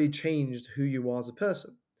haven't really changed who you are as a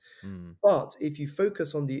person. Mm, But if you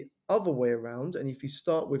focus on the other way around and if you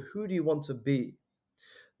start with who do you want to be,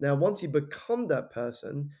 now once you become that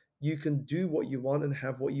person, you can do what you want and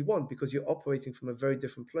have what you want because you're operating from a very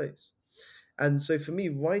different place. And so for me,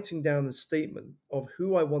 writing down a statement of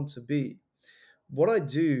who I want to be, what I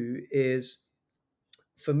do is,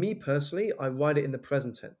 for me personally, I write it in the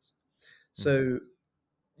present tense. mm. So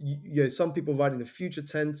some people write in the future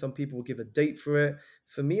tense, some people will give a date for it.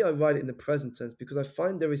 For me, I write it in the present tense because I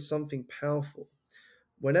find there is something powerful.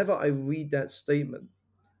 Whenever I read that statement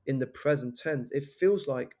in the present tense, it feels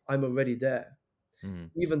like I'm already there. Mm.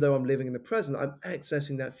 Even though I'm living in the present, I'm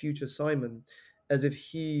accessing that future Simon as if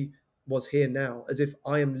he was here now, as if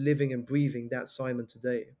I am living and breathing that Simon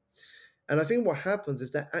today. And I think what happens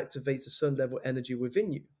is that activates a certain level of energy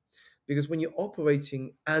within you. Because when you're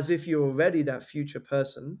operating as if you're already that future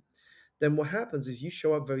person, then what happens is you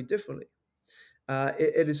show up very differently.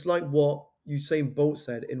 It is like what Usain Bolt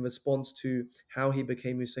said in response to how he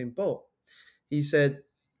became Usain Bolt. He said,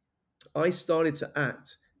 I started to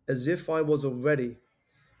act as if I was already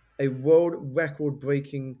a world record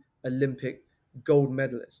breaking Olympic gold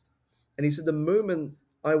medalist. And he said, the moment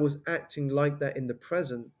I was acting like that in the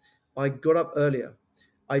present, I got up earlier,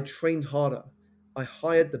 I trained harder, I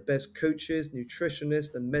hired the best coaches,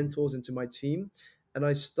 nutritionists, and mentors into my team, and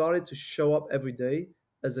I started to show up every day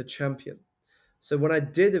as a champion. So when I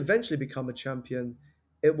did eventually become a champion,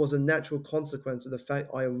 it was a natural consequence of the fact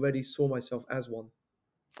I already saw myself as one.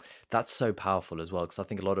 That's so powerful as well, because I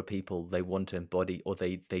think a lot of people, they want to embody, or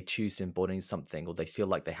they choose to embody something, or they feel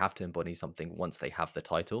like they have to embody something once they have the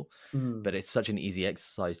title. Mm, But it's such an easy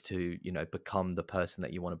exercise to, become the person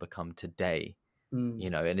that you want to become today, mm.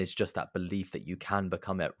 and it's just that belief that you can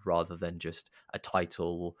become it rather than just a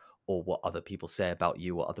title or what other people say about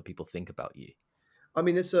you, what other people think about you. I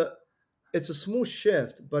mean, it's a small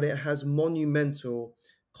shift, but it has monumental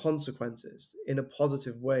consequences in a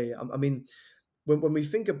positive way. I mean, when we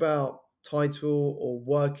think about title or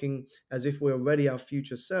working as if we're already our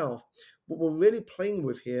future self, what we're really playing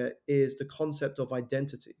with here is the concept of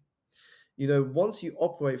identity. Once you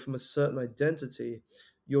operate from a certain identity,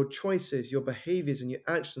 your choices, your behaviors, and your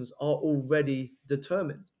actions are already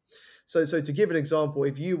determined. So to give an example,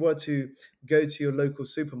 if you were to go to your local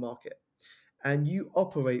supermarket and you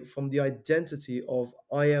operate from the identity of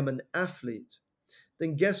I am an athlete,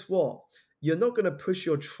 then guess what? You're not going to push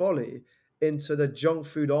your trolley into the junk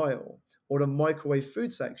food aisle or the microwave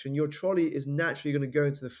food section. Your trolley is naturally going to go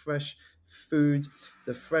into the fresh food,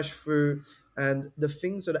 the fresh fruit, and the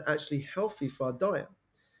things that are actually healthy for our diet.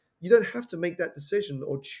 You don't have to make that decision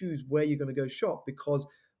or choose where you're going to go shop, because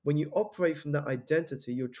when you operate from that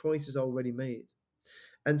identity, your choices are already made.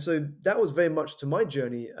 And so that was very much to my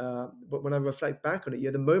journey. But when I reflect back on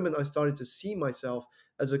it, the moment I started to see myself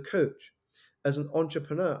as a coach, as an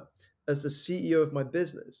entrepreneur, as the CEO of my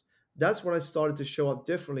business, that's when I started to show up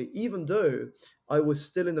differently, even though I was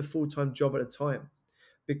still in a full time job at the time,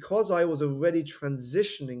 because I was already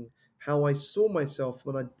transitioning how I saw myself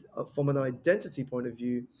from an identity point of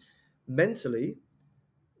view mentally.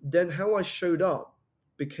 Then how I showed up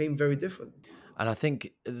became very different. And I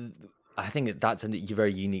think that's a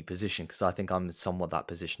very unique position, because I think I'm somewhat that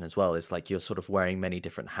position as well. It's like you're sort of wearing many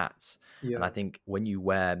different hats. And I Yeah. think when you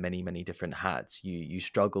wear many, many different hats, you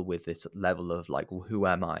struggle with this level of like, well, who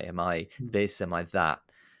am I? Am I this? Am I that?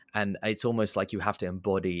 And it's almost like you have to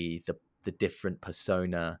embody the different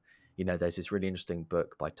persona. There's this really interesting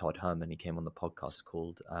book by Todd Herman. He came on the podcast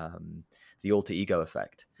called The Alter Ego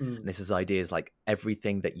Effect. And Mm, this is idea is like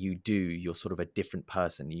everything that you do, you're sort of a different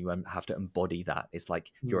person. You have to embody that. It's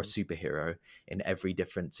like you're a mm. superhero in every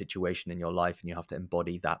different situation in your life, and you have to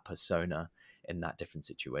embody that persona in that different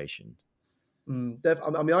situation. I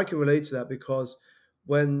mean, I can relate to that because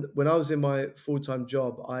when I was in my full time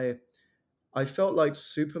job, I felt like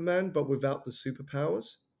Superman, but without the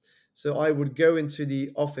superpowers. So I would go into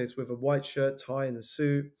the office with a white shirt, tie, and a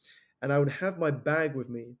suit, and I would have my bag with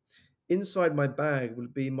me. Inside my bag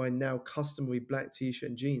would be my now customary black t-shirt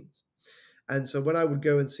and jeans. And so when I would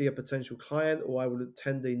go and see a potential client or I would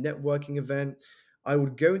attend a networking event, I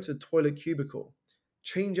would go into the toilet cubicle,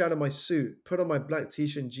 change out of my suit, put on my black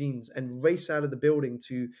t-shirt and jeans, and race out of the building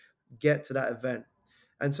to get to that event.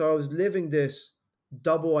 And so I was living this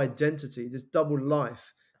double identity, this double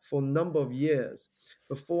life for a number of years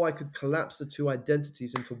before I could collapse the two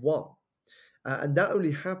identities into one. And that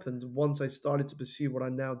only happened once I started to pursue what I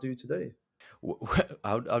now do today.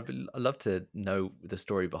 I'd love to know the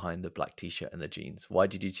story behind the black t-shirt and the jeans. Why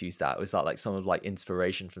did you choose that? Was that like some of like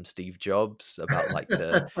inspiration from Steve Jobs about like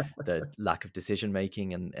the lack of decision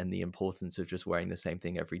making and the importance of just wearing the same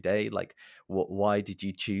thing every day? Like, why did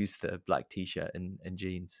you choose the black t-shirt and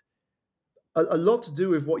jeans? A lot to do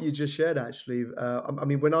with what you just shared, actually. I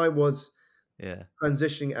mean, when I was Yeah.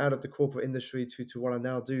 transitioning out of the corporate industry to what I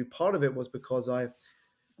now do, part of it was because I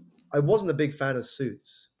wasn't a big fan of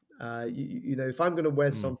suits. If I'm going to wear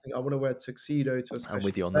Mm, something, I want to wear a tuxedo to a I'm special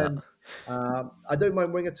with you on that. event. I don't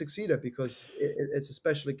mind wearing a tuxedo because it's a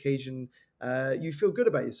special occasion. You feel good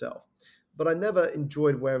about yourself, but I never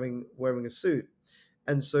enjoyed wearing a suit.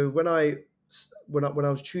 And so when I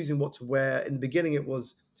was choosing what to wear in the beginning, it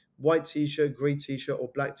was white t-shirt, gray t-shirt,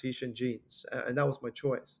 or black t-shirt and jeans, and that was my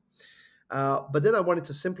choice. But then I wanted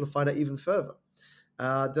to simplify that even further.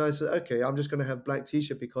 Then I said, okay, I'm just going to have black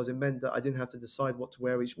t-shirt because it meant that I didn't have to decide what to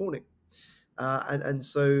wear each morning. And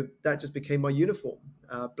so that just became my uniform,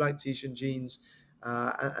 black t-shirt, jeans,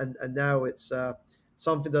 and now it's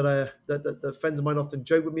something that friends of mine often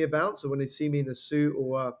joke with me about. So when they see me in a suit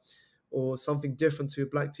or something different to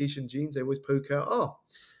black t-shirt and jeans, they always poke out, "Oh,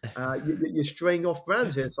 you're straying off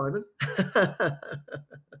brand here, Simon."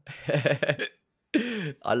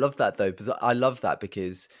 I love that though, because I love that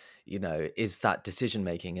because is that decision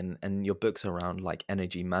making, and your book's around like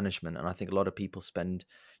energy management, and I think a lot of people spend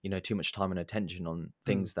too much time and attention on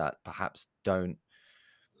Mm, things that perhaps don't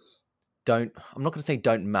I'm not going to say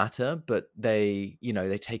don't matter, but they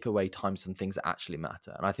take away time from things that actually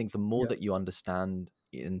matter. And I think the more yeah. that you understand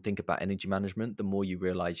and think about energy management, the more you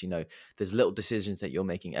realize there's little decisions that you're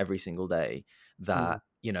making every single day Mm, that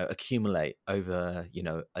accumulate over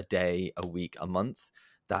a day, a week, a month,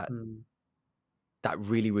 that mm, that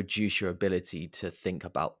really reduce your ability to think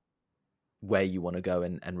about where you want to go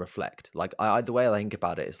and reflect. Like the way I think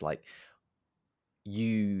about it is like,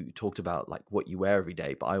 you talked about like what you wear every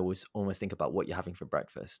day, but I always almost think about what you're having for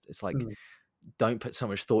breakfast. It's like, mm. don't put so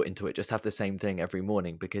much thought into it. Just have the same thing every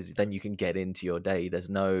morning, because then you can get into your day. There's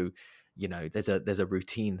no, there's a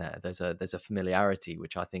routine there. There's a familiarity,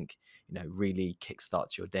 which I think, really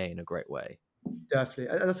kickstarts your day in a great way.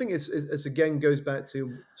 Definitely, and I think it's again goes back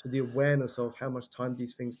to the awareness of how much time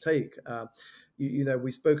these things take.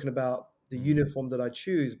 We've spoken about the Mm, uniform that I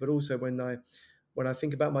choose, but also when I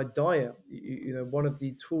think about my diet, one of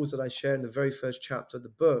the tools that I share in the very first chapter of the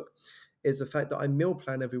book is the fact that I meal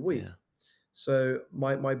plan every week. yeah. So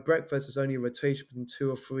my breakfast is only a rotation between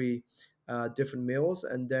two or three different meals,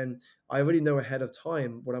 and then I already know ahead of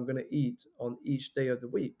time what I'm going to eat on each day of the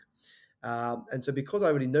week. And so because I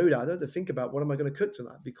already know that, I don't have to think about what am I going to cook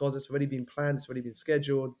tonight because it's already been planned, it's already been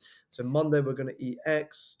scheduled. So Monday we're going to eat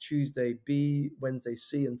X, Tuesday B, Wednesday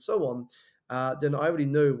C, and so on. Then I already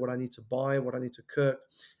know what I need to buy, what I need to cook.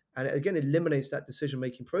 And it, again, eliminates that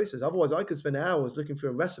decision-making process. Otherwise, I could spend hours looking through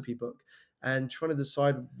a recipe book and trying to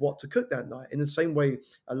decide what to cook that night. In the same way,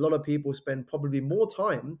 a lot of people spend probably more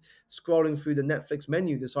time scrolling through the Netflix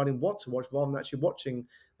menu, deciding what to watch rather than actually watching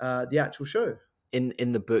the actual show.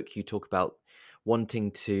 In the book, you talk about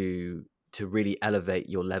wanting to really elevate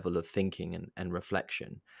your level of thinking and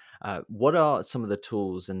reflection. What are some of the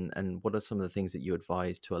tools, and what are some of the things that you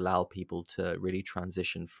advise to allow people to really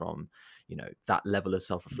transition from that level of Mhm.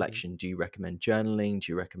 self-reflection? Do you recommend journaling?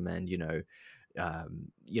 Do you recommend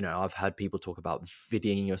I've had people talk about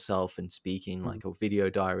videoing yourself and speaking, like a video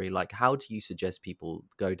diary. Like, how do you suggest people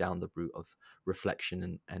go down the route of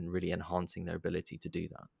reflection and really enhancing their ability to do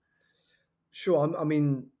that? Sure. I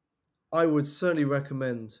mean, I would certainly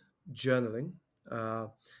recommend journaling. Uh,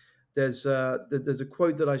 there's a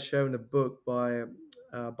quote that I share in the book by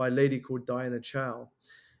a lady called Diana Chow,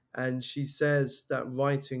 and she says that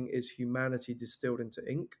writing is humanity distilled into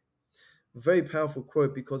ink. Very powerful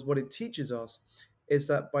quote because what it teaches us is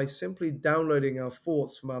that by simply downloading our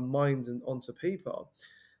thoughts from our minds and onto paper,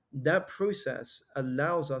 that process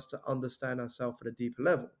allows us to understand ourselves at a deeper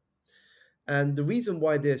level. And the reason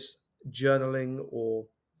why this journaling or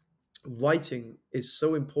writing is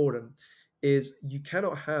so important is you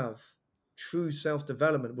cannot have true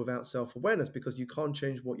self-development without self-awareness because you can't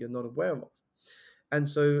change what you're not aware of. And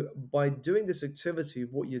so by doing this activity,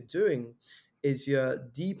 what you're doing is you're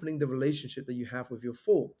deepening the relationship that you have with your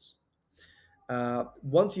thoughts.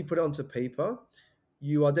 Once you put it onto paper,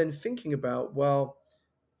 you are then thinking about, well,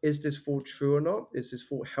 is this thought true or not? Is this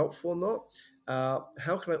thought helpful or not?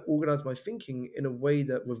 How can I organize my thinking in a way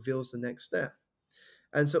that reveals the next step?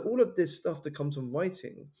 And so all of this stuff that comes from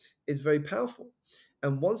writing is very powerful.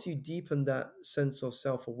 And once you deepen that sense of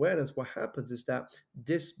self-awareness, what happens is that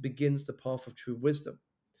this begins the path of true wisdom.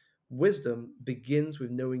 Wisdom begins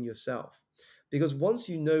with knowing yourself. Because once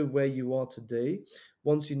you know where you are today,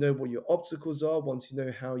 once you know what your obstacles are, once you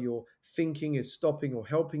know how your thinking is stopping or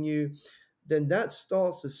helping you, then that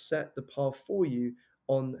starts to set the path for you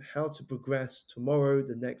on how to progress tomorrow,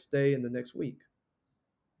 the next day, and the next week.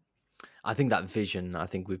 I think that vision, I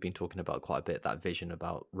think we've been talking about quite a bit, that vision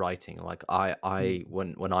about writing. Like I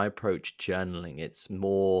Mm, when I approach journaling, it's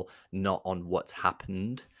more not on what's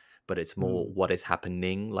happened, but it's more mm, what is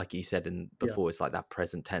happening. Like you said in yeah. before, it's like that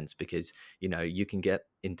present tense, because you can get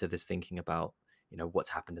into this thinking about, what's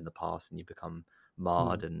happened in the past, and you become Mm,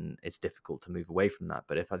 marred, and it's difficult to move away from that.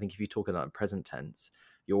 But if you talk about present tense,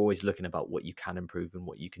 you're always looking about what you can improve and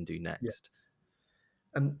what you can do yeah. next.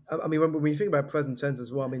 And I mean, when you think about present tense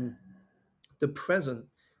as well, I mean, the present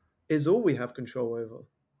is all we have control over.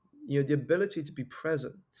 The ability to be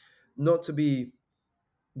present, not to be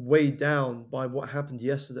weighed down by what happened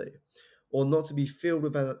yesterday or not to be filled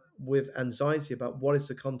with anxiety about what is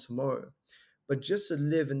to come tomorrow, but just to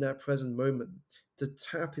live in that present moment, to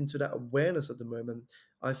tap into that awareness of the moment,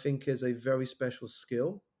 I think is a very special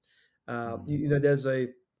skill. Mm.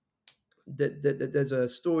 There's a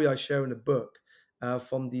story I share in the book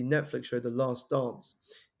from the Netflix show The Last Dance,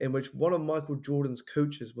 in which one of Michael Jordan's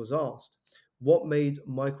coaches was asked, what made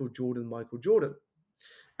Michael Jordan Michael Jordan?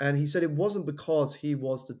 And he said it wasn't because he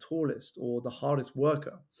was the tallest or the hardest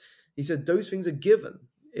worker. He said those things are given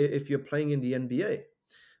if you're playing in the NBA,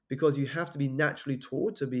 because you have to be naturally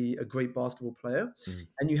tall to be a great basketball player, Mm.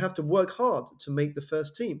 and you have to work hard to make the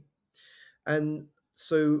first team. And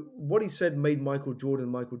so what he said made Michael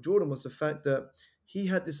Jordan was the fact that he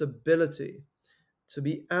had this ability to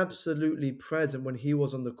be absolutely present when he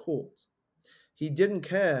was on the court. He didn't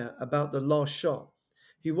care about the last shot.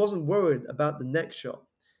 He wasn't worried about the next shot.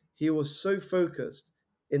 He was so focused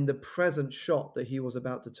in the present shot that he was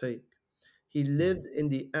about to take. He Mm. lived in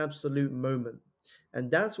the absolute moment. And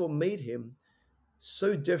that's what made him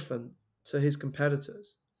so different to his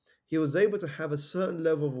competitors. He was able to have a certain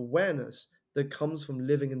level of awareness that comes from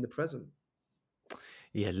living in the present.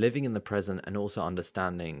 Yeah, living in the present and also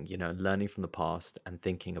understanding, learning from the past and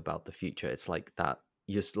thinking about the future. It's like that.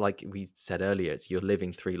 Just like we said earlier, you're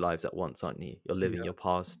living three lives at once, aren't you? You're living Yeah. your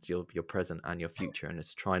past, your present, and your future, and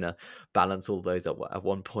it's trying to balance all those at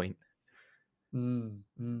one point. And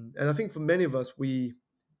I think for many of us, we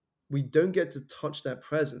don't get to touch that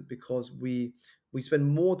present because we spend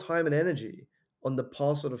more time and energy on the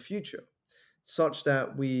past or the future, such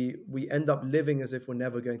that we end up living as if we're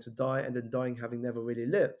never going to die, and then dying having never really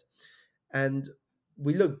lived. And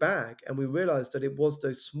we look back and we realize that it was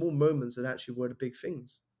those small moments that actually were the big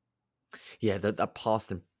things. Yeah, the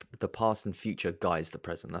past and future guides the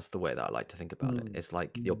present. That's the way that I like to think about it. Mm, It's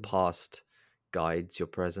like your mm. past guides your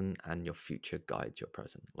present and your future guides your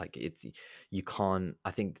present. Like you can't.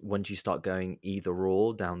 I think once you start going either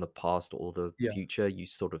or down the past or the Yeah, future, you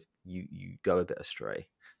sort of you go a bit astray.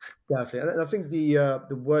 definitely. And I think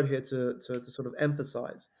the word here to sort of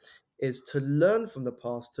emphasize is to learn from the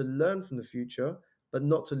past, to learn from the future, but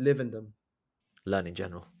not to live in them. Learn in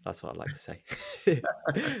general. That's what I like to say.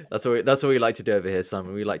 That's what we like to do over here,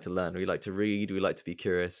 Simon. We like to learn. We like to read. We like to be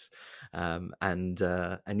curious. And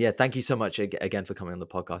yeah, thank you so much again for coming on the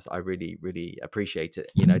podcast. I really, really appreciate it.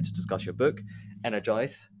 To discuss your book,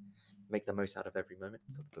 Energize, make the most out of every moment.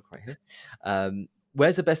 Got the book right here.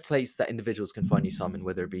 Where's the best place that individuals can find you, Simon?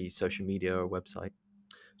 Whether it be social media or website?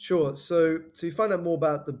 Sure. So to find out more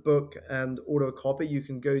about the book and order a copy, you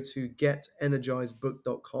can go to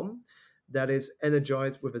getenergizebook.com. That is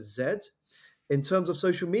Energize with a Z. In terms of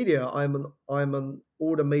social media, I'm on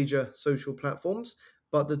all the major social platforms,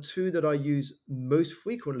 but the two that I use most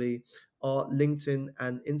frequently are LinkedIn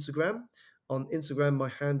and Instagram. On Instagram, my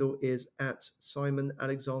handle is at Simon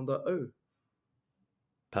Alexander O.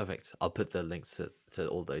 Perfect. I'll put the links to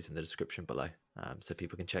all those in the description below, so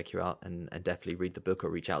people can check you out and definitely read the book or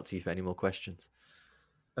reach out to you for any more questions.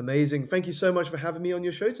 Amazing. Thank you so much for having me on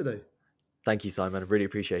your show today. Thank you, Simon. I really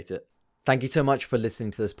appreciate it. Thank you so much for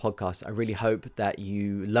listening to this podcast. I really hope that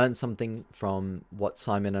you learned something from what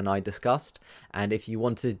Simon and I discussed. And if you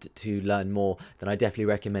wanted to learn more, then I definitely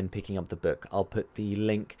recommend picking up the book. I'll put the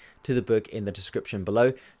link to the book in the description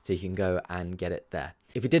below so you can go and get it there.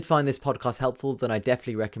 If you did find this podcast helpful, then I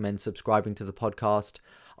definitely recommend subscribing to the podcast.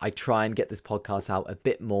 I try and get this podcast out a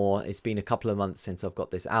bit more. It's been a couple of months since I've got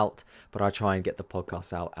this out, but I try and get the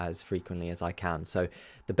podcast out as frequently as I can. So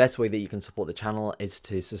the best way that you can support the channel is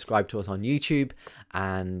to subscribe to us on YouTube.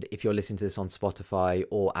 And if you're listening to this on Spotify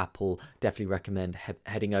or Apple, definitely recommend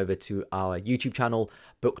heading over to our YouTube channel,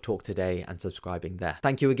 Book Talk Today, and subscribing there.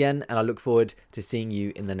 Thank you again, and I look forward to seeing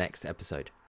you in the next episode.